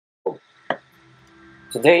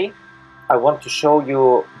Today I want to show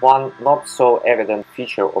you one not so evident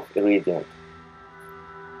feature of Iridient.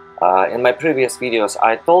 In my previous videos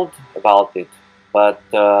I told about it, but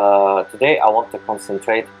today I want to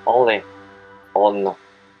concentrate only on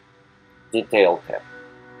Detail tab.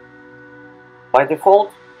 By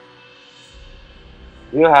default,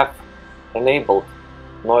 you have enabled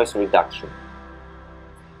noise reduction.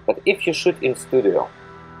 But if you shoot in studio,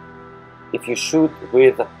 if you shoot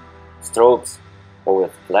with strobes or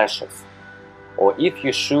with flashes, or if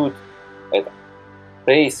you shoot at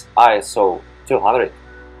base ISO 200,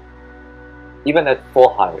 even at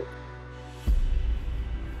 400,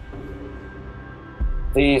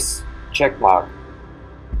 this checkmark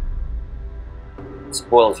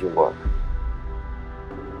spoils your work.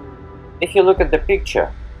 If you look at the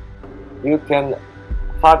picture, you can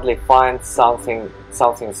hardly find something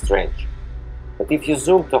strange. But if you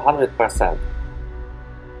zoom to 100%,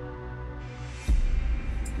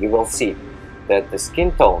 you will see that the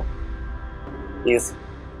skin tone is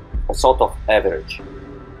a sort of average.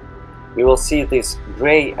 You will see these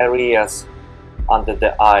gray areas under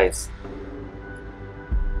the eyes,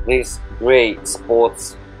 these gray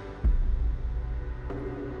spots.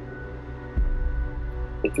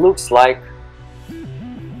 It looks like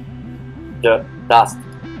the dust.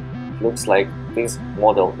 It looks like this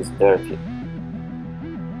model is dirty.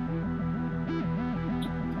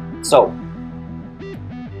 So,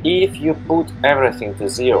 if you put everything to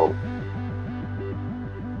 0,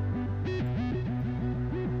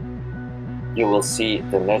 you will see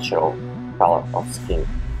the natural color of skin.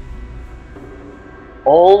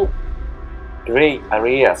 All gray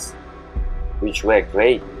areas which were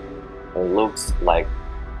gray and looks like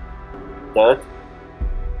dirt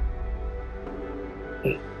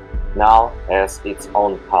now has its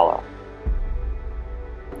own color.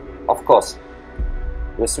 Of course,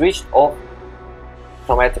 we switched off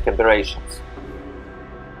chromatic aberrations,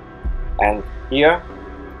 and here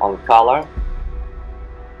on color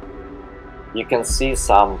you can see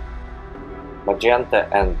some magenta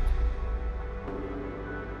and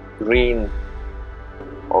green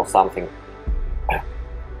or something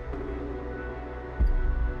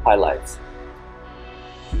highlights,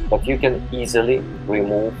 but you can easily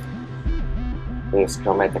remove these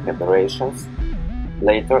chromatic aberrations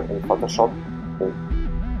later in Photoshop in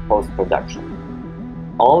post-production,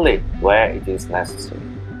 only where it is necessary,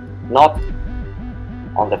 not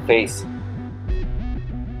on the face,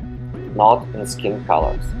 not in skin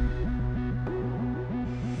colors.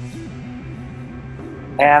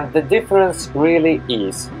 And the difference really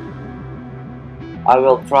is, I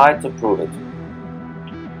will try to prove it.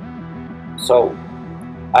 So,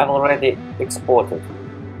 I've already exported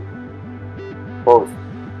both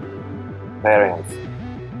variants,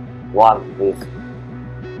 one with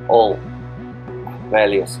all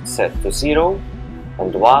values set to 0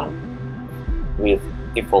 and one with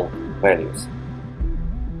default values.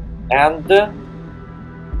 And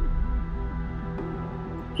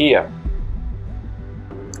here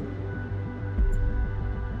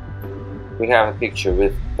we have a picture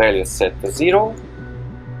with values set to 0.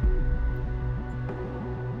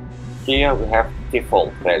 Here we have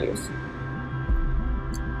default values.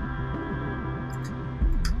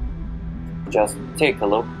 Just take a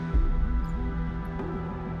look,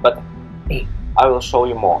 but I will show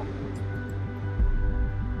you more.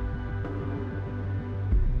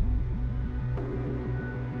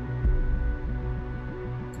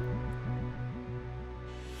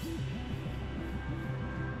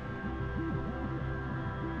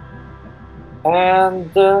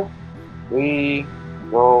 And we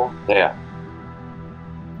go there.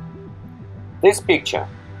 This picture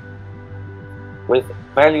with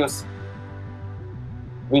values,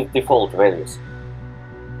 with default values,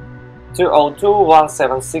 202,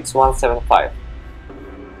 176, 175,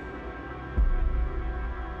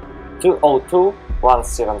 202,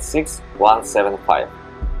 176, 175.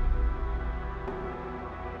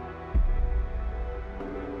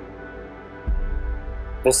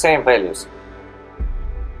 The same values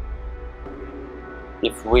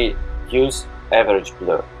if we use average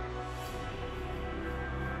blur.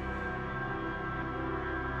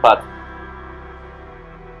 But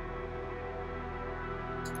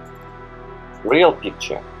real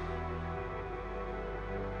picture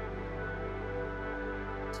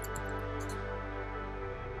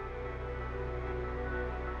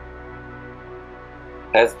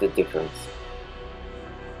has the difference.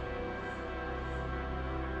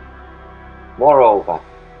 Moreover,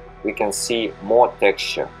 we can see more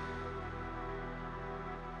texture.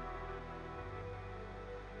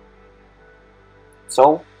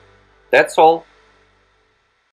 So that's all.